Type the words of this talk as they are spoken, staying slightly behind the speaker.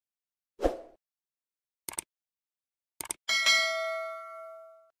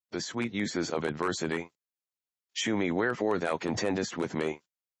The sweet uses of adversity. Shew me wherefore thou contendest with me.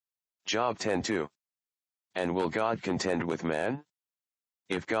 Job 10:2. And will God contend with man?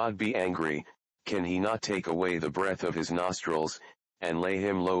 If God be angry, can he not take away the breath of his nostrils, and lay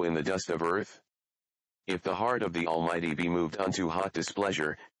him low in the dust of earth? If the heart of the Almighty be moved unto hot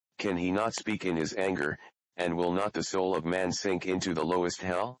displeasure, can he not speak in his anger, and will not the soul of man sink into the lowest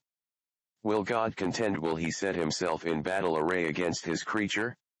hell? Will God contend? Will he set himself in battle array against his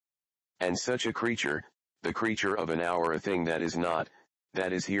creature? And such a creature, the creature of an hour, a thing that is not,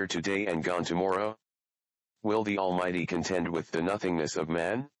 that is here today and gone tomorrow? Will the Almighty contend with the nothingness of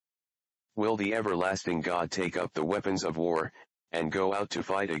man? Will the everlasting God take up the weapons of war, and go out to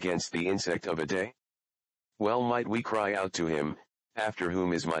fight against the insect of a day? Well might we cry out to him, after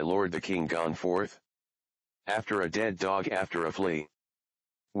whom is my Lord the King gone forth? After a dead dog, after a flea.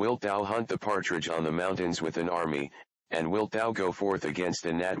 Wilt thou hunt the partridge on the mountains with an army, and wilt thou go forth against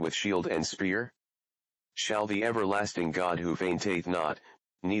a gnat with shield and spear? Shall the everlasting God, who fainteth not,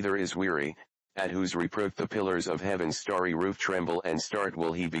 neither is weary, at whose reproof the pillars of heaven's starry roof tremble and start,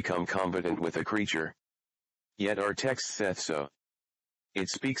 will he become combatant with a creature? Yet our text saith so. It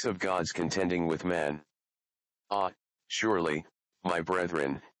speaks of God's contending with man. Ah, surely, my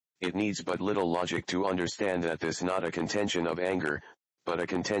brethren, it needs but little logic to understand that this not a contention of anger, but a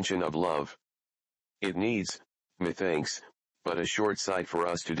contention of love. It needs, methinks, but a short sight for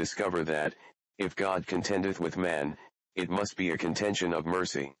us to discover that, if God contendeth with man, it must be a contention of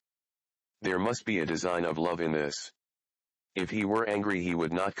mercy. There must be a design of love in this. If he were angry, he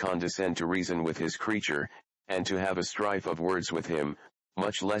would not condescend to reason with his creature, and to have a strife of words with him,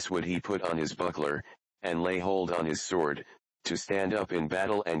 much less would he put on his buckler, and lay hold on his sword, to stand up in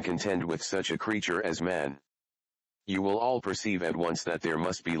battle and contend with such a creature as man. You will all perceive at once that there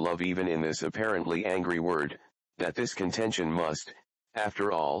must be love even in this apparently angry word, that this contention must,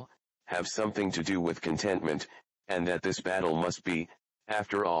 after all, have something to do with contentment, and that this battle must be,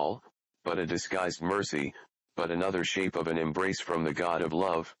 after all, but a disguised mercy, but another shape of an embrace from the God of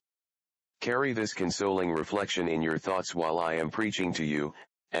love. Carry this consoling reflection in your thoughts while I am preaching to you,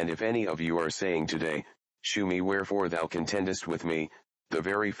 and if any of you are saying today, shew me wherefore thou contendest with me, the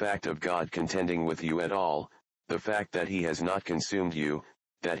very fact of God contending with you at all, the fact that he has not consumed you,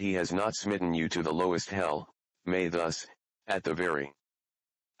 that he has not smitten you to the lowest hell, may thus, at the very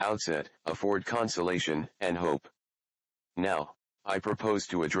outset, afford consolation and hope. Now, I propose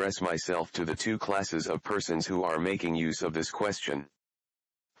to address myself to the two classes of persons who are making use of this question.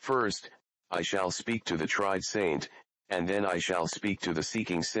 First, I shall speak to the tried saint, and then I shall speak to the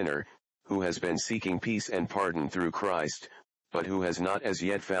seeking sinner, who has been seeking peace and pardon through Christ, but who has not as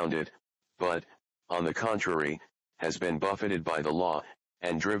yet found it, but, on the contrary, has been buffeted by the law,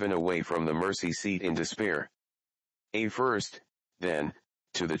 and driven away from the mercy seat in despair. First, then,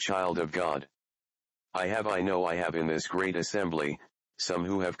 to the child of God. I know I have in this great assembly, some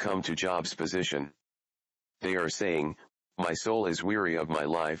who have come to Job's position. They are saying, my soul is weary of my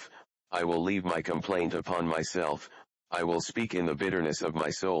life, I will leave my complaint upon myself, I will speak in the bitterness of my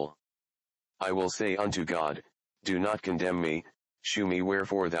soul. I will say unto God, do not condemn me, shew me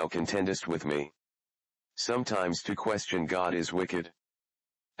wherefore thou contendest with me. Sometimes to question God is wicked.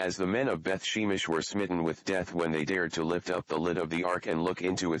 As the men of Beth Shemesh were smitten with death when they dared to lift up the lid of the ark and look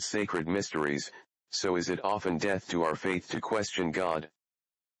into its sacred mysteries, so is it often death to our faith to question God.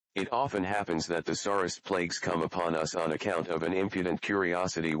 It often happens that the sorest plagues come upon us on account of an impudent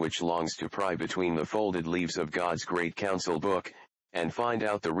curiosity which longs to pry between the folded leaves of God's great counsel book, and find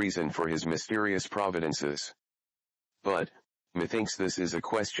out the reason for his mysterious providences. But, methinks this is a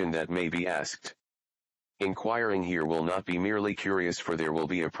question that may be asked. Inquiring here will not be merely curious, for there will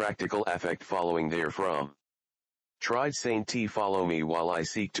be a practical effect following therefrom. Tried Saint T, follow me while I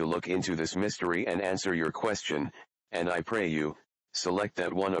seek to look into this mystery and answer your question, and I pray you, select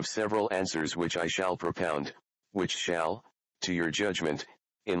that one of several answers which I shall propound, which shall, to your judgment,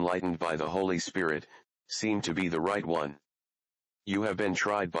 enlightened by the Holy Spirit, seem to be the right one. You have been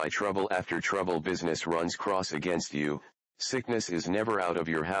tried by trouble after trouble, business runs cross against you, sickness is never out of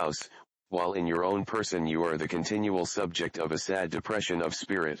your house, while in your own person you are the continual subject of a sad depression of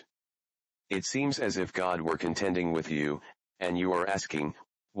spirit. It seems as if God were contending with you, and you are asking,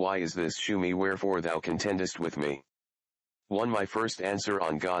 why is this? Shew me wherefore thou contendest with me. My first answer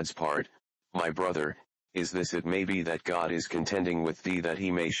on God's part, my brother, is this: it may be that God is contending with thee that he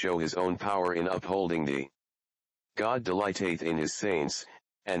may show his own power in upholding thee. God delighteth in his saints,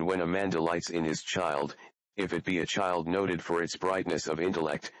 and when a man delights in his child, if it be a child noted for its brightness of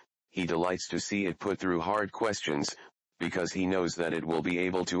intellect, he delights to see it put through hard questions, because he knows that it will be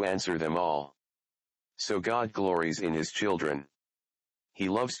able to answer them all. So God glories in his children. He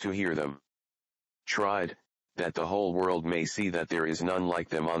loves to hear them tried, that the whole world may see that there is none like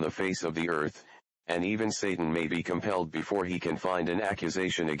them on the face of the earth, and even Satan may be compelled before he can find an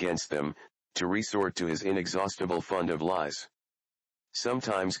accusation against them, to resort to his inexhaustible fund of lies.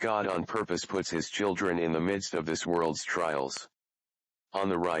 Sometimes God on purpose puts his children in the midst of this world's trials. On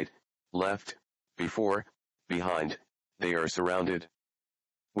the right, left, before, behind, they are surrounded.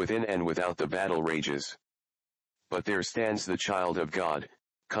 Within and without the battle rages. But there stands the child of God,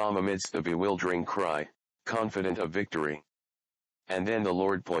 calm amidst the bewildering cry, confident of victory. And then the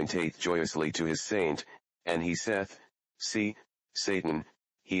Lord pointeth joyously to his saint, and he saith, See, Satan,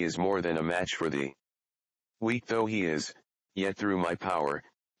 he is more than a match for thee. Weak though he is, yet through my power,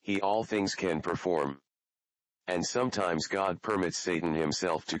 he all things can perform. And sometimes God permits Satan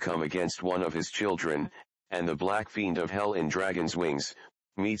himself to come against one of his children, and the black fiend of hell in dragon's wings,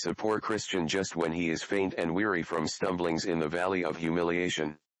 meets a poor Christian just when he is faint and weary from stumblings in the valley of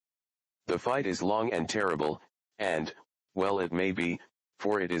humiliation. The fight is long and terrible, and, well it may be,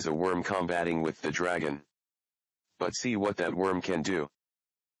 for it is a worm combating with the dragon. But see what that worm can do.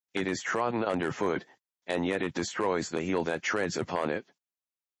 It is trodden underfoot, and yet it destroys the heel that treads upon it.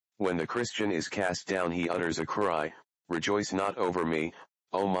 When the Christian is cast down he utters a cry, Rejoice not over me,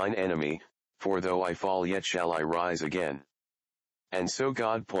 O mine enemy, for though I fall yet shall I rise again. And so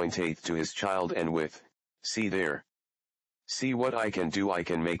God pointeth to his child and with, See there. See what I can do. I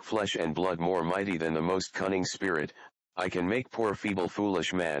can make flesh and blood more mighty than the most cunning spirit, I can make poor feeble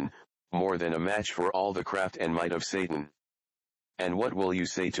foolish man, more than a match for all the craft and might of Satan. And what will you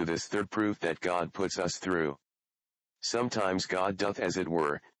say to this third proof that God puts us through? Sometimes God doth as it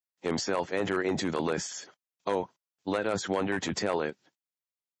were, himself enter into the lists, oh, let us wonder to tell it.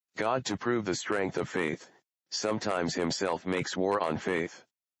 God to prove the strength of faith, sometimes himself makes war on faith.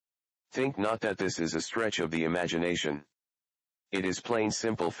 Think not that this is a stretch of the imagination. It is plain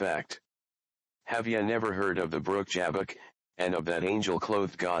simple fact. Have ye never heard of the brook Jabbok, and of that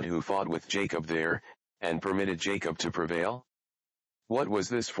angel-clothed God who fought with Jacob there, and permitted Jacob to prevail? What was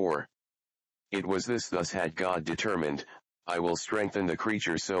this for? It was this: thus had God determined, I will strengthen the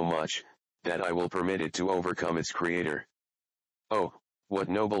creature so much, that I will permit it to overcome its creator. Oh, what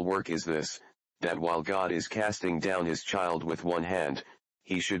noble work is this, that while God is casting down his child with one hand,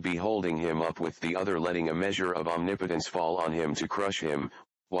 he should be holding him up with the other, letting a measure of omnipotence fall on him to crush him,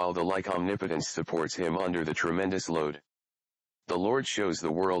 while the like omnipotence supports him under the tremendous load. The Lord shows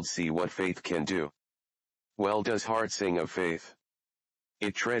the world see what faith can do. Well does heart sing of faith.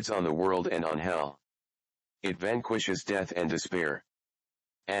 It treads on the world and on hell. It vanquishes death and despair.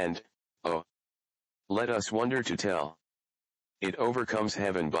 And, oh, let us wonder to tell. It overcomes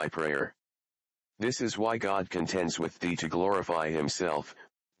heaven by prayer. This is why God contends with thee to glorify himself,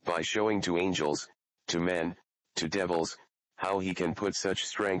 by showing to angels, to men, to devils, how he can put such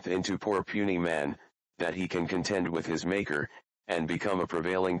strength into poor puny man, that he can contend with his Maker, and become a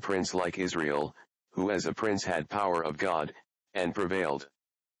prevailing prince like Israel, who as a prince had power of God, and prevailed.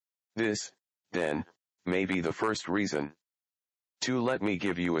 This, then, may be the first reason. 2. Let me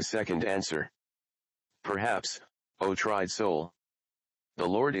give you a second answer. Perhaps, O tried soul, the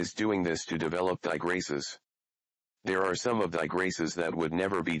Lord is doing this to develop thy graces. There are some of thy graces that would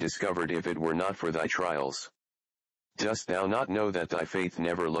never be discovered if it were not for thy trials. Dost thou not know that thy faith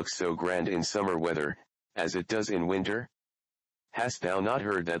never looks so grand in summer weather, as it does in winter? Hast thou not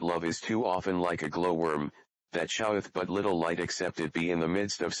heard that love is too often like a glowworm, that showeth but little light except it be in the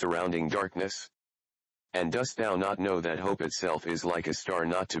midst of surrounding darkness? And dost thou not know that hope itself is like a star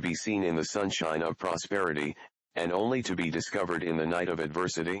not to be seen in the sunshine of prosperity, and only to be discovered in the night of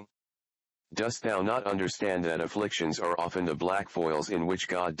adversity? Dost thou not understand that afflictions are often the black foils in which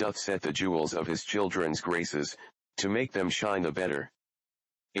God doth set the jewels of his children's graces, to make them shine the better?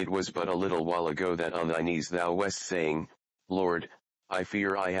 It was but a little while ago that on thy knees thou wast saying, Lord, I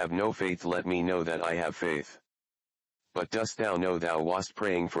fear I have no faith, let me know that I have faith. But dost thou know thou wast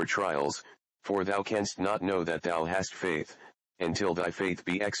praying for trials, for thou canst not know that thou hast faith, until thy faith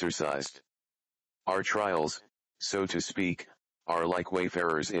be exercised. Our trials, so to speak, are like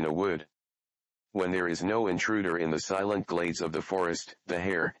wayfarers in a wood. When there is no intruder in the silent glades of the forest, the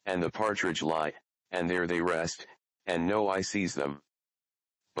hare and the partridge lie, and there they rest, and no eye sees them.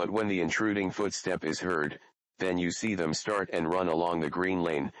 But when the intruding footstep is heard, then you see them start and run along the green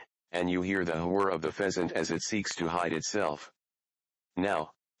lane, and you hear the whir of the pheasant as it seeks to hide itself.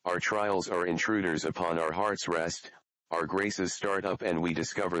 Now, our trials are intruders upon our heart's rest, our graces start up and we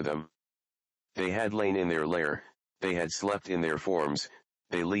discover them. They had lain in their lair, they had slept in their forms,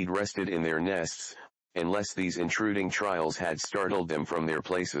 they lead rested in their nests, unless these intruding trials had startled them from their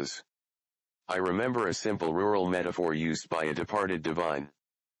places. I remember a simple rural metaphor used by a departed divine.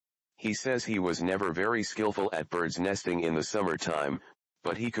 He says he was never very skillful at birds nesting in the summertime,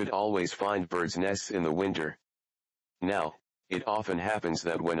 but he could always find birds' nests in the winter. Now, it often happens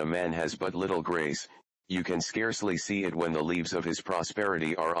that when a man has but little grace, you can scarcely see it when the leaves of his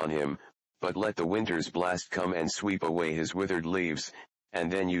prosperity are on him, but let the winter's blast come and sweep away his withered leaves,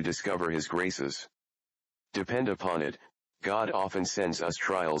 and then you discover his graces. Depend upon it, God often sends us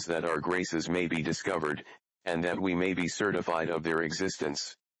trials that our graces may be discovered, and that we may be certified of their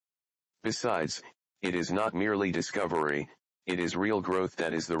existence. Besides, it is not merely discovery, it is real growth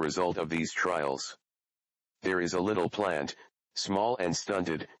that is the result of these trials. There is a little plant, small and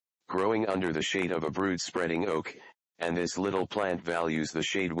stunted, growing under the shade of a brood-spreading oak, and this little plant values the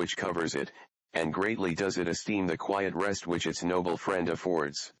shade which covers it, and greatly does it esteem the quiet rest which its noble friend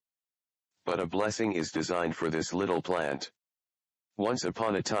affords. But a blessing is designed for this little plant. Once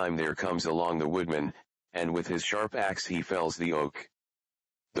upon a time there comes along the woodman, and with his sharp axe he fells the oak.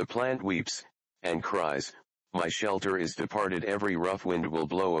 The plant weeps, and cries, "My shelter is departed, every rough wind will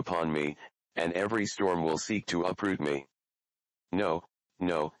blow upon me, and every storm will seek to uproot me." "No,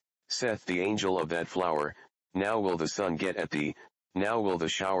 no," saith the angel of that flower, "now will the sun get at thee, now will the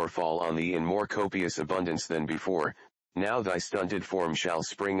shower fall on thee in more copious abundance than before, now thy stunted form shall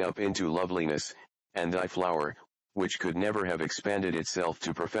spring up into loveliness, and thy flower, which could never have expanded itself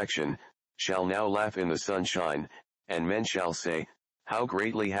to perfection, shall now laugh in the sunshine, and men shall say, How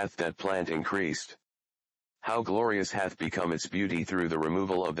greatly hath that plant increased! How glorious hath become its beauty through the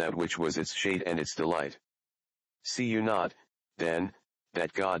removal of that which was its shade and its delight! See you not, then,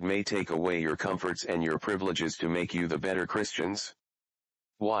 that God may take away your comforts and your privileges to make you the better Christians?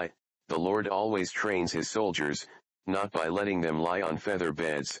 Why, the Lord always trains his soldiers, not by letting them lie on feather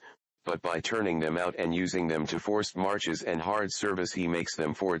beds, but by turning them out and using them to forced marches and hard service. He makes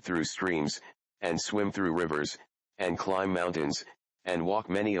them ford through streams, and swim through rivers, and climb mountains, and walk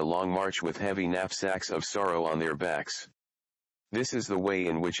many a long march with heavy knapsacks of sorrow on their backs. This is the way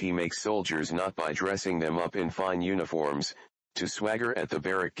in which he makes soldiers, not by dressing them up in fine uniforms, to swagger at the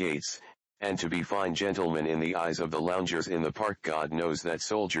barrack gates, and to be fine gentlemen in the eyes of the loungers in the park. God knows that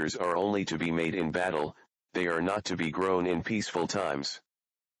soldiers are only to be made in battle, they are not to be grown in peaceful times.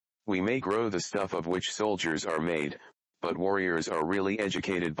 We may grow the stuff of which soldiers are made, but warriors are really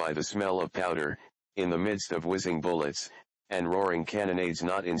educated by the smell of powder, in the midst of whizzing bullets, and roaring cannonades,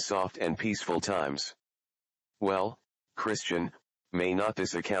 not in soft and peaceful times. Well, Christian, may not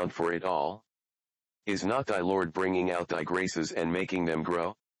this account for it all? Is not thy Lord bringing out thy graces and making them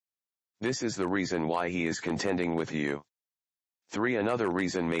grow? This is the reason why he is contending with you. 3. Another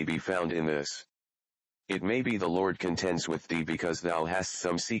reason may be found in this. It may be the Lord contends with thee because thou hast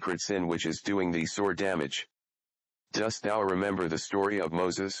some secret sin which is doing thee sore damage. Dost thou remember the story of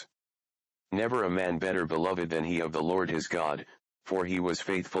Moses? Never a man better beloved than he of the Lord his God, for he was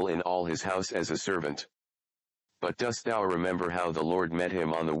faithful in all his house as a servant. But dost thou remember how the Lord met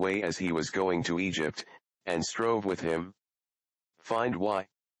him on the way as he was going to Egypt, and strove with him? Find why?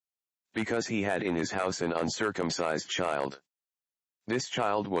 Because he had in his house an uncircumcised child. This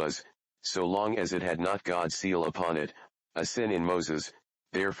child was, so long as it had not God's seal upon it, a sin in Moses,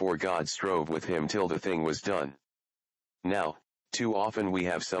 therefore God strove with him till the thing was done. Now, too often we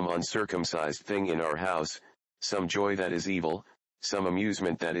have some uncircumcised thing in our house, some joy that is evil, some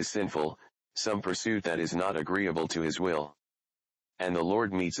amusement that is sinful, some pursuit that is not agreeable to his will. And the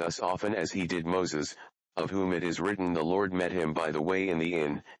Lord meets us often as he did Moses, of whom it is written, the Lord met him by the way in the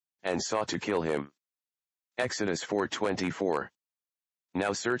inn, and sought to kill him. Exodus 4:24.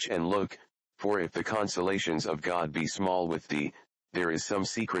 Now search and look, for if the consolations of God be small with thee, there is some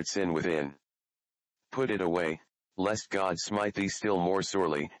secret sin within. Put it away, lest God smite thee still more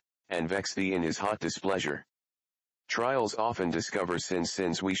sorely, and vex thee in his hot displeasure. Trials often discover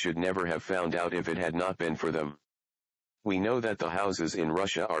sins we should never have found out if it had not been for them. We know that the houses in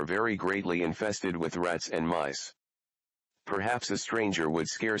Russia are very greatly infested with rats and mice. Perhaps a stranger would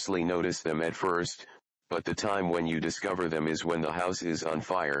scarcely notice them at first, but the time when you discover them is when the house is on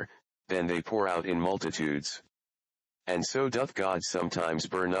fire, then they pour out in multitudes. And so doth God sometimes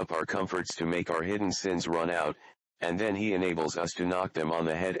burn up our comforts to make our hidden sins run out, and then he enables us to knock them on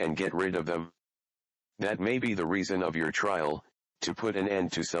the head and get rid of them. That may be the reason of your trial, to put an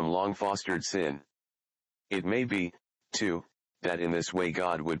end to some long-fostered sin. It may be, too, that in this way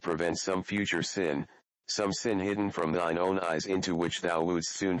God would prevent some future sin, some sin hidden from thine own eyes into which thou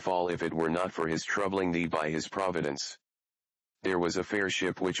wouldst soon fall if it were not for his troubling thee by his providence. There was a fair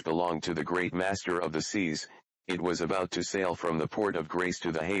ship which belonged to the great master of the seas, it was about to sail from the port of grace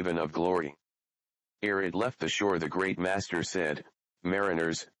to the haven of glory. Ere it left the shore the great master said,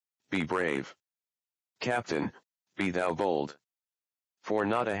 Mariners, be brave. Captain, be thou bold. For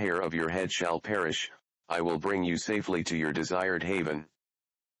not a hair of your head shall perish, I will bring you safely to your desired haven.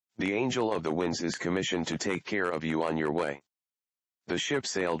 The angel of the winds is commissioned to take care of you on your way. The ship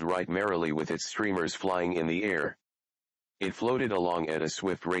sailed right merrily with its streamers flying in the air. It floated along at a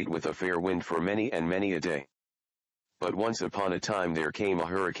swift rate with a fair wind for many and many a day. But once upon a time there came a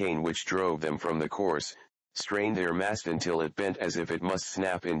hurricane which drove them from the course, strained their mast until it bent as if it must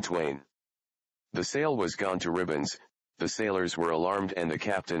snap in twain. The sail was gone to ribbons, the sailors were alarmed and the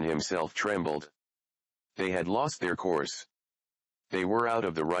captain himself trembled. They had lost their course. They were out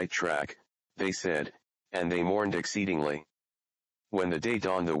of the right track, they said, and they mourned exceedingly. When the day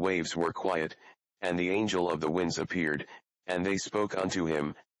dawned the waves were quiet, and the angel of the winds appeared, and they spoke unto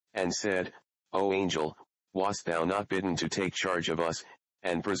him, and said, O angel, wast thou not bidden to take charge of us,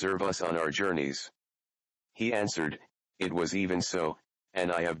 and preserve us on our journeys? He answered, It was even so,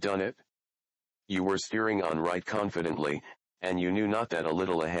 and I have done it. You were steering on right confidently, and you knew not that a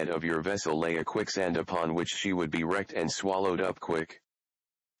little ahead of your vessel lay a quicksand upon which she would be wrecked and swallowed up quick.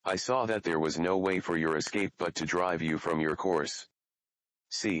 I saw that there was no way for your escape but to drive you from your course.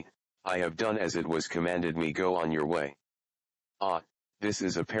 See, I have done as it was commanded me, go on your way. Ah, this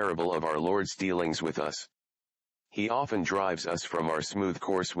is a parable of our Lord's dealings with us. He often drives us from our smooth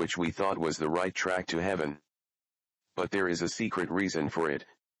course which we thought was the right track to heaven. But there is a secret reason for it,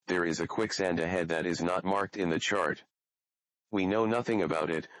 there is a quicksand ahead that is not marked in the chart. We know nothing about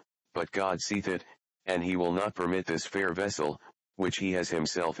it, but God seeth it, and he will not permit this fair vessel, which he has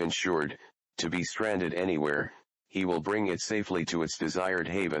himself insured, to be stranded anywhere. He will bring it safely to its desired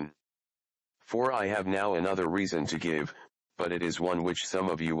haven. For I have now another reason to give, but it is one which some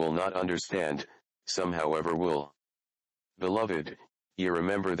of you will not understand, some however will. Beloved, ye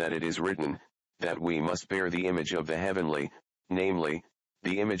remember that it is written, that we must bear the image of the heavenly, namely,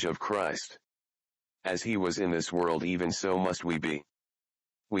 the image of Christ. As he was in this world even so must we be.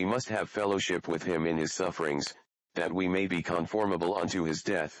 We must have fellowship with him in his sufferings, that we may be conformable unto his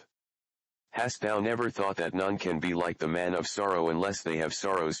death. Hast thou never thought that none can be like the man of sorrow unless they have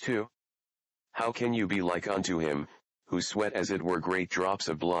sorrows too? How can you be like unto him, who sweat as it were great drops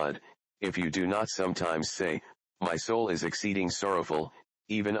of blood, if you do not sometimes say, My soul is exceeding sorrowful,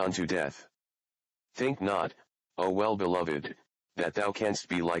 even unto death? Think not, O well-beloved, that thou canst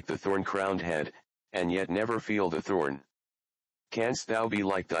be like the thorn-crowned head, and yet never feel the thorn. Canst thou be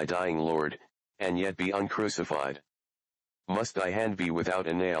like thy dying Lord, and yet be uncrucified? Must thy hand be without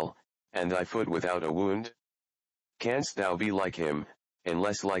a nail, and thy foot without a wound? Canst thou be like him,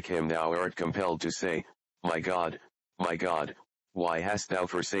 unless like him thou art compelled to say, my God, why hast thou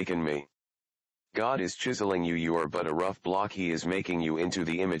forsaken me? God is chiseling you, you are but a rough block, he is making you into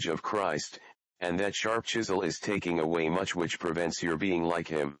the image of Christ, and that sharp chisel is taking away much which prevents your being like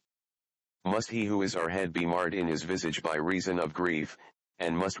him. Must he who is our head be marred in his visage by reason of grief,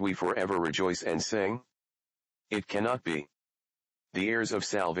 and must we forever rejoice and sing? It cannot be. The heirs of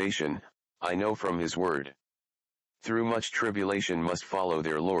salvation, I know from his word, through much tribulation must follow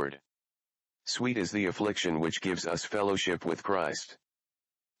their Lord. Sweet is the affliction which gives us fellowship with Christ.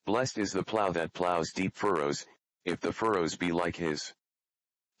 Blessed is the plough that ploughs deep furrows, if the furrows be like his.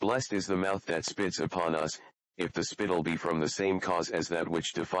 Blessed is the mouth that spits upon us, if the spittle be from the same cause as that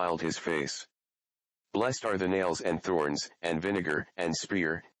which defiled his face. Blessed are the nails and thorns, and vinegar, and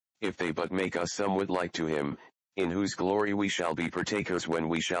spear, if they but make us somewhat like to him, in whose glory we shall be partakers when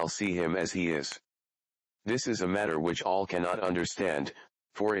we shall see him as he is. This is a matter which all cannot understand,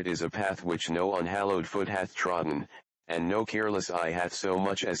 for it is a path which no unhallowed foot hath trodden, and no careless eye hath so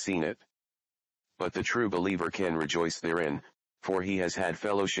much as seen it. But the true believer can rejoice therein, for he has had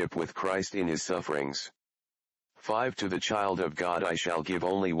fellowship with Christ in his sufferings. 5. To the child of God I shall give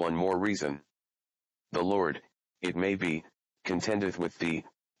only one more reason. The Lord, it may be, contendeth with thee,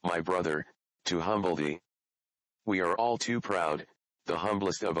 my brother, to humble thee. We are all too proud, the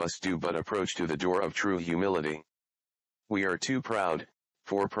humblest of us do but approach to the door of true humility. We are too proud,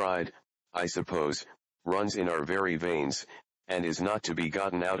 for pride, I suppose, runs in our very veins, and is not to be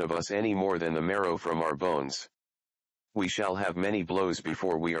gotten out of us any more than the marrow from our bones. We shall have many blows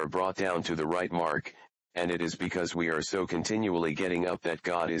before we are brought down to the right mark, and it is because we are so continually getting up that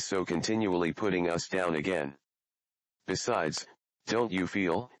God is so continually putting us down again. Besides, don't you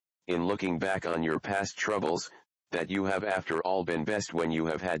feel, in looking back on your past troubles, that you have after all been best when you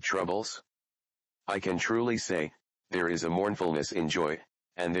have had troubles? I can truly say, there is a mournfulness in joy,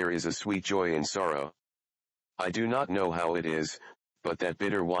 and there is a sweet joy in sorrow. I do not know how it is, but that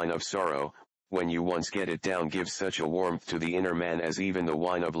bitter wine of sorrow, when you once get it down, gives such a warmth to the inner man as even the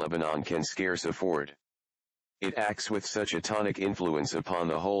wine of Lebanon can scarce afford. It acts with such a tonic influence upon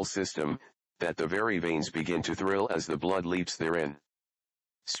the whole system, that the very veins begin to thrill as the blood leaps therein.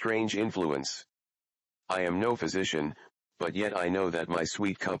 Strange influence. I am no physician, but yet I know that my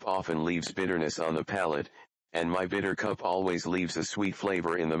sweet cup often leaves bitterness on the palate, and my bitter cup always leaves a sweet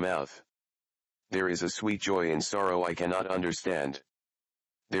flavor in the mouth. There is a sweet joy in sorrow I cannot understand.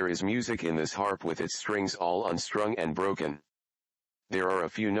 There is music in this harp with its strings all unstrung and broken. There are a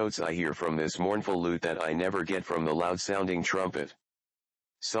few notes I hear from this mournful lute that I never get from the loud-sounding trumpet.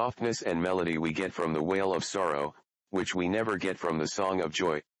 Softness and melody we get from the wail of sorrow, which we never get from the song of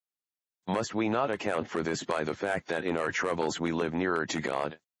joy. Must we not account for this by the fact that in our troubles we live nearer to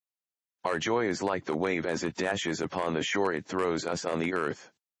God? Our joy is like the wave as it dashes upon the shore, it throws us on the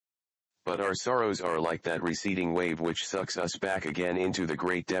earth. But our sorrows are like that receding wave which sucks us back again into the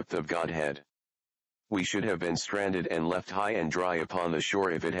great depth of Godhead. We should have been stranded and left high and dry upon the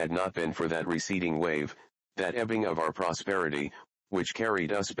shore if it had not been for that receding wave, that ebbing of our prosperity, which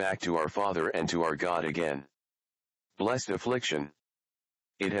carried us back to our Father and to our God again. Blessed affliction!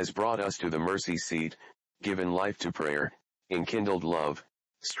 It has brought us to the mercy seat, given life to prayer, enkindled love,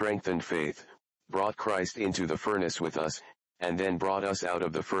 strengthened faith, brought Christ into the furnace with us, and then brought us out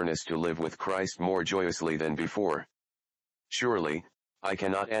of the furnace to live with Christ more joyously than before. Surely, I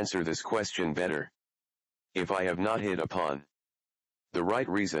cannot answer this question better. If I have not hit upon the right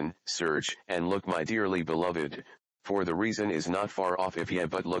reason, search and look, my dearly beloved, for the reason is not far off if ye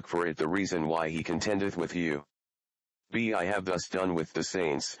but look for it, the reason why he contendeth with you. I have thus done with the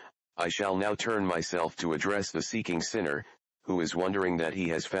saints. I shall now turn myself to address the seeking sinner, who is wondering that he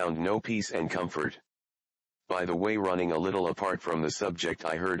has found no peace and comfort. By the way, running a little apart from the subject,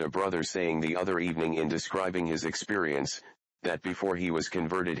 I heard a brother saying the other evening in describing his experience, that before he was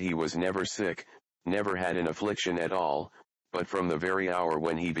converted he was never sick, never had an affliction at all, but from the very hour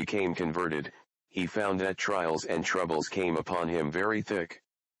when he became converted, he found that trials and troubles came upon him very thick.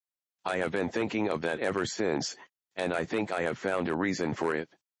 I have been thinking of that ever since, and I think I have found a reason for it.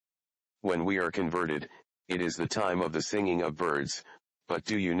 When we are converted, it is the time of the singing of birds, but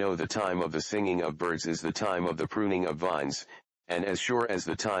do you know the time of the singing of birds is the time of the pruning of vines, and as sure as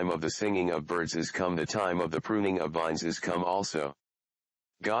the time of the singing of birds is come, the time of the pruning of vines is come also.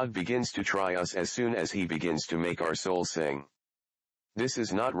 God begins to try us as soon as he begins to make our soul sing. This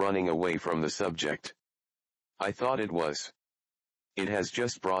is not running away from the subject. I thought it was. It has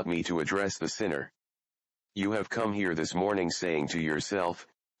just brought me to address the sinner. You have come here this morning saying to yourself,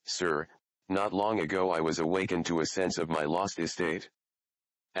 "Sir, not long ago I was awakened to a sense of my lost estate.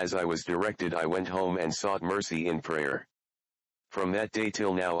 As I was directed, I went home and sought mercy in prayer. From that day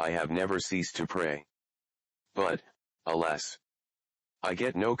till now I have never ceased to pray. But, alas, I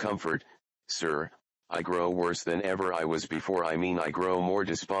get no comfort, sir. I grow worse than ever I was before. I grow more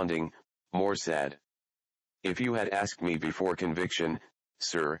desponding, more sad. If you had asked me before conviction,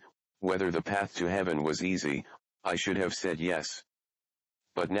 sir, whether the path to heaven was easy, I should have said yes.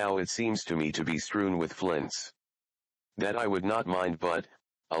 But now it seems to me to be strewn with flints. That I would not mind, but,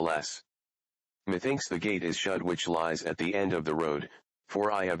 alas, methinks the gate is shut which lies at the end of the road,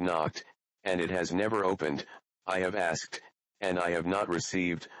 for I have knocked, and it has never opened. I have asked, and I have not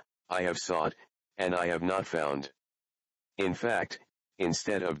received. I have sought, and I have not found. In fact,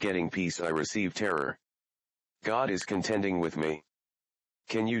 instead of getting peace I receive terror. God is contending with me.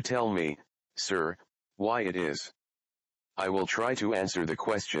 Can you tell me, sir, why it is? I will try to answer the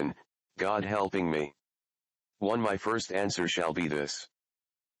question, God helping me. 1. My first answer shall be this.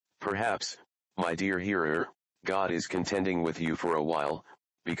 Perhaps, my dear hearer, God is contending with you for a while,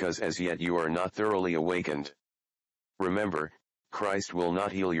 because as yet you are not thoroughly awakened. Remember, Christ will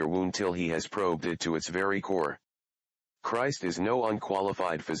not heal your wound till he has probed it to its very core. Christ is no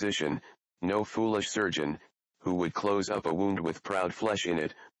unqualified physician, no foolish surgeon, who would close up a wound with proud flesh in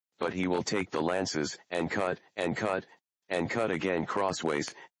it, but he will take the lances, and cut, and cut, and cut again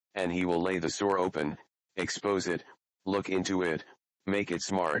crossways, and he will lay the sore open, expose it, look into it, make it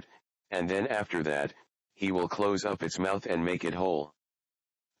smart, and then after that, he will close up its mouth and make it whole.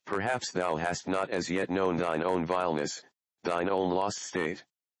 Perhaps thou hast not as yet known thine own vileness, thine own lost state.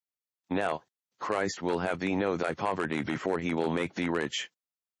 Now, Christ will have thee know thy poverty before he will make thee rich.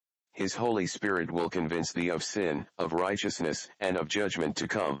 His Holy Spirit will convince thee of sin, of righteousness, and of judgment to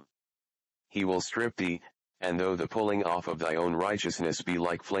come. He will strip thee, and though the pulling off of thy own righteousness be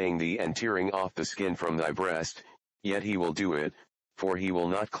like flaying thee and tearing off the skin from thy breast, yet he will do it, for he will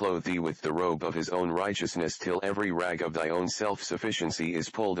not clothe thee with the robe of his own righteousness till every rag of thy own self-sufficiency is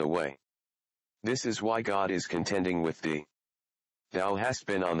pulled away. This is why God is contending with thee. Thou hast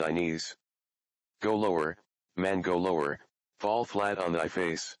been on thy knees. Go lower, man, go lower, fall flat on thy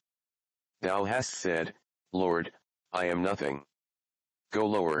face. Thou hast said, Lord, I am nothing. Go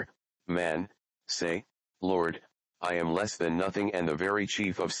lower, man, say, Lord, I am less than nothing and the very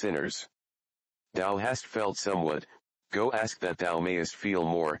chief of sinners. Thou hast felt somewhat, go ask that thou mayest feel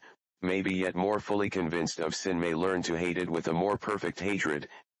more, may be yet more fully convinced of sin, may learn to hate it with a more perfect hatred,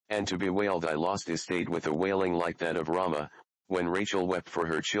 and to bewail thy lost estate with a wailing like that of Ramah, when Rachel wept for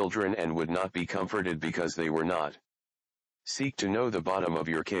her children and would not be comforted because they were not. Seek to know the bottom of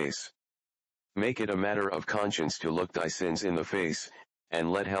your case. Make it a matter of conscience to look thy sins in the face,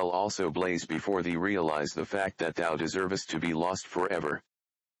 and let hell also blaze before thee. Realize the fact that thou deservest to be lost forever.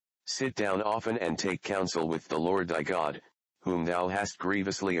 Sit down often and take counsel with the Lord thy God, whom thou hast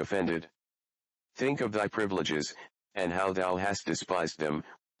grievously offended. Think of thy privileges, and how thou hast despised them,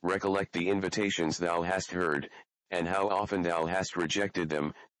 recollect the invitations thou hast heard, and how often thou hast rejected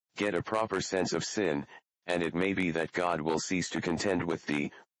them, get a proper sense of sin, and it may be that God will cease to contend with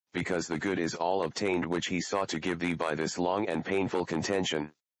thee, because the good is all obtained which he sought to give thee by this long and painful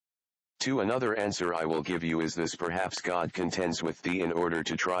contention. To another answer I will give you is this: perhaps God contends with thee in order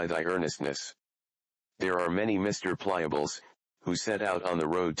to try thy earnestness. There are many Mr. Pliables, who set out on the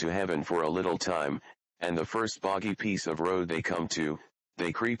road to heaven for a little time, and the first boggy piece of road they come to,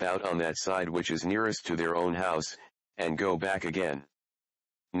 they creep out on that side which is nearest to their own house, and go back again.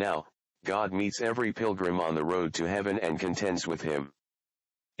 Now, God meets every pilgrim on the road to heaven and contends with him.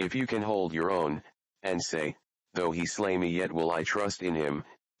 If you can hold your own, and say, though he slay me yet will I trust in him,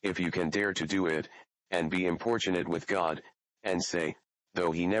 if you can dare to do it, and be importunate with God, and say,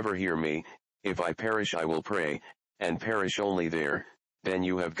 though he never hear me, if I perish I will pray, and perish only there, then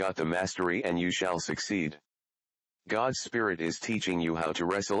you have got the mastery and you shall succeed. God's Spirit is teaching you how to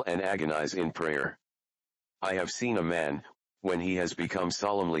wrestle and agonize in prayer. I have seen a man, when he has become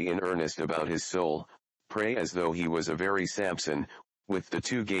solemnly in earnest about his soul, pray as though he was a very Samson, with the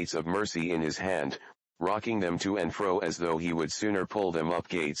two gates of mercy in his hand, rocking them to and fro as though he would sooner pull them up,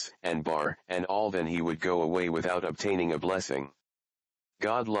 gates and bar and all, than he would go away without obtaining a blessing.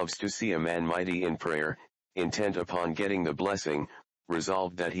 God loves to see a man mighty in prayer, intent upon getting the blessing,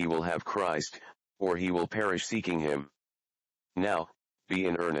 resolved that he will have Christ, or he will perish seeking him. Now, be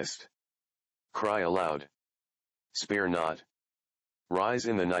in earnest. Cry aloud. Spare not. Rise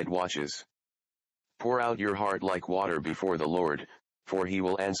in the night watches. Pour out your heart like water before the Lord, for he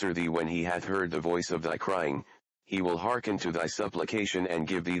will answer thee when he hath heard the voice of thy crying, he will hearken to thy supplication and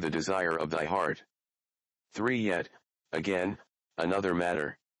give thee the desire of thy heart. 3. Yet, again, another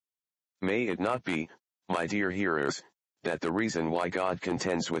matter. May it not be, my dear hearers, that the reason why God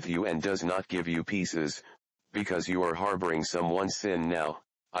contends with you and does not give you peace is, because you are harboring some one sin. Now,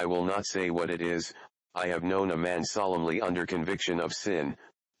 I will not say what it is. I have known a man solemnly under conviction of sin,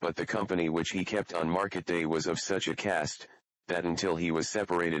 but the company which he kept on market day was of such a cast, that until he was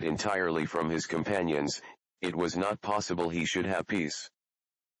separated entirely from his companions, it was not possible he should have peace.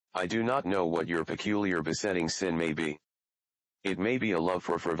 I do not know what your peculiar besetting sin may be. It may be a love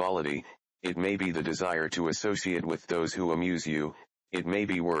for frivolity, it may be the desire to associate with those who amuse you, it may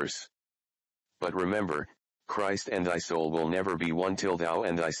be worse. But remember, Christ and thy soul will never be one till thou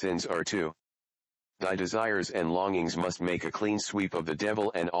and thy sins are two. Thy desires and longings must make a clean sweep of the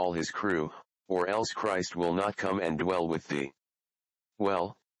devil and all his crew, or else Christ will not come and dwell with thee.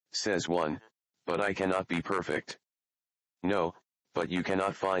 Well, says one, but I cannot be perfect. No, but you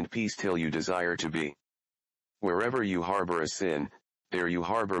cannot find peace till you desire to be. Wherever you harbor a sin, there you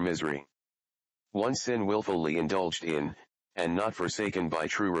harbor misery. One sin willfully indulged in, and not forsaken by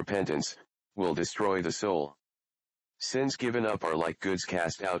true repentance, will destroy the soul. Sins given up are like goods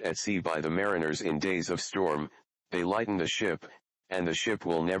cast out at sea by the mariners in days of storm, they lighten the ship, and the ship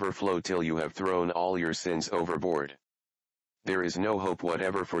will never float till you have thrown all your sins overboard. There is no hope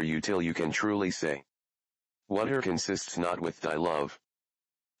whatever for you till you can truly say, "Wonder consists not with thy love.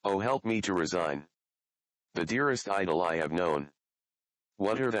 Oh, help me to resign the dearest idol I have known.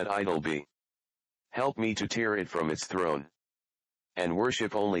 Whatever that idol be, help me to tear it from its throne, and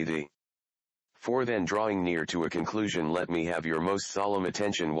worship only thee." For then, drawing near to a conclusion, let me have your most solemn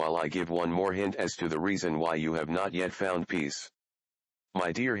attention while I give one more hint as to the reason why you have not yet found peace.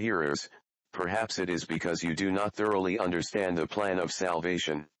 My dear hearers, perhaps it is because you do not thoroughly understand the plan of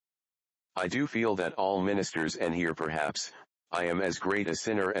salvation. I do feel that all ministers, and here perhaps, I am as great a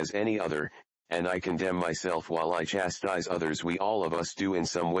sinner as any other, and I condemn myself while I chastise others. We all of us do in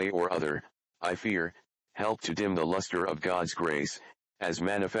some way or other, I fear, help to dim the luster of God's grace, as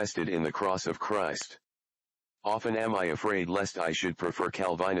manifested in the cross of Christ. Often am I afraid lest I should prefer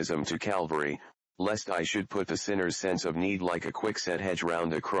Calvinism to Calvary, lest I should put the sinner's sense of need like a quickset hedge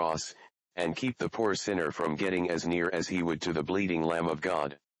round the cross, and keep the poor sinner from getting as near as he would to the bleeding Lamb of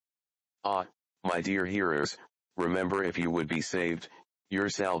God. Ah, my dear hearers, remember, if you would be saved, Your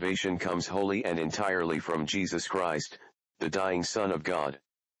salvation comes wholly and entirely from Jesus Christ, the dying Son of God.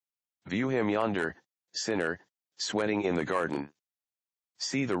 View him yonder, sinner, sweating in the garden.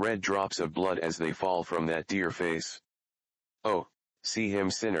 See the red drops of blood as they fall from that dear face. Oh, see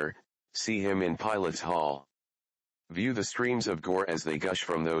him, sinner, see him in Pilate's hall. View the streams of gore as they gush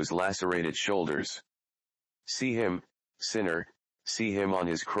from those lacerated shoulders. See him, sinner, see him on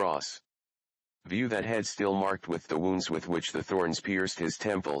his cross. View that head still marked with the wounds with which the thorns pierced his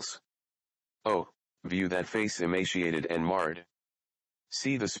temples. Oh, view that face emaciated and marred.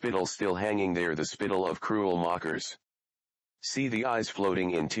 See the spittle still hanging there, the spittle of cruel mockers. See the eyes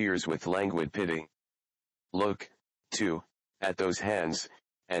floating in tears with languid pity. Look, too, at those hands,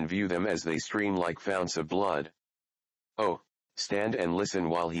 and view them as they stream like founts of blood. Oh, stand and listen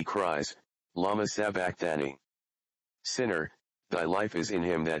while he cries, Lama Sabachthani. Sinner, thy life is in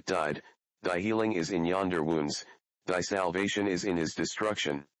him that died, thy healing is in yonder wounds, thy salvation is in his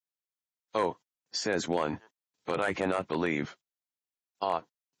destruction. Oh, says one, but I cannot believe. Ah,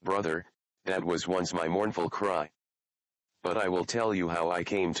 brother, that was once my mournful cry. But I will tell you how I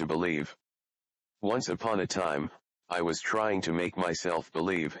came to believe. Once upon a time, I was trying to make myself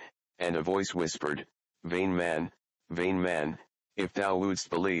believe, and a voice whispered, vain man, if thou wouldst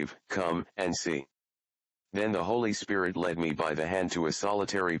believe, come and see. Then the Holy Spirit led me by the hand to a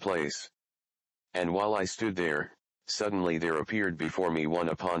solitary place. And while I stood there, suddenly there appeared before me one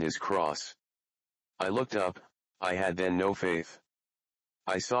upon his cross. I looked up, I had then no faith.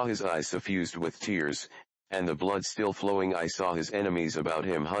 I saw his eyes suffused with tears, and the blood still flowing. I saw his enemies about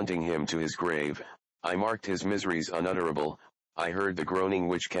him hunting him to his grave. I marked his miseries unutterable, I heard the groaning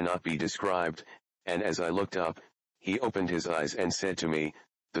which cannot be described, and as I looked up, he opened his eyes and said to me,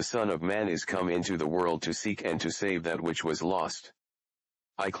 the Son of Man is come into the world to seek and to save that which was lost.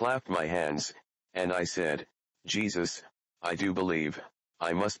 I clapped my hands, and I said, Jesus, I do believe,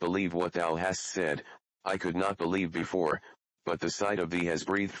 I must believe what thou hast said. I could not believe before, but the sight of thee has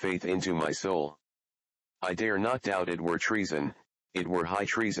breathed faith into my soul. I dare not doubt. It were treason, it were high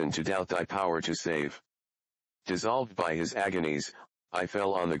treason to doubt thy power to save. Dissolved by his agonies, I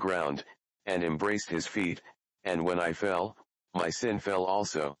fell on the ground, and embraced his feet, and when I fell, my sin fell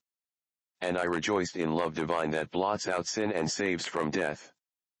also. And I rejoiced in love divine that blots out sin and saves from death.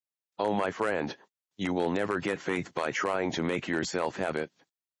 Oh my friend, you will never get faith by trying to make yourself have it.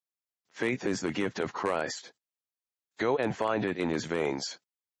 Faith is the gift of Christ. Go and find it in his veins.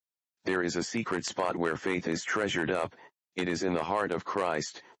 There is a secret spot where faith is treasured up, it is in the heart of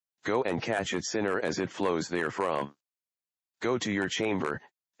Christ. Go and catch it, sinner, as it flows therefrom. Go to your chamber,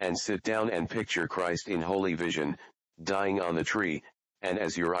 and sit down and picture Christ in holy vision, dying on the tree, and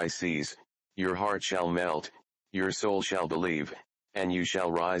as your eye sees, your heart shall melt, your soul shall believe, and you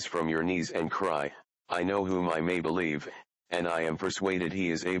shall rise from your knees and cry, I know whom I may believe, and I am persuaded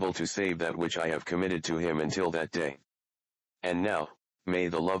he is able to save that which I have committed to him until that day. And now, may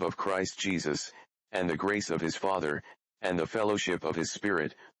the love of Christ Jesus, and the grace of his Father, and the fellowship of his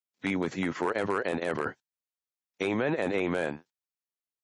Spirit, be with you forever and ever. Amen and amen.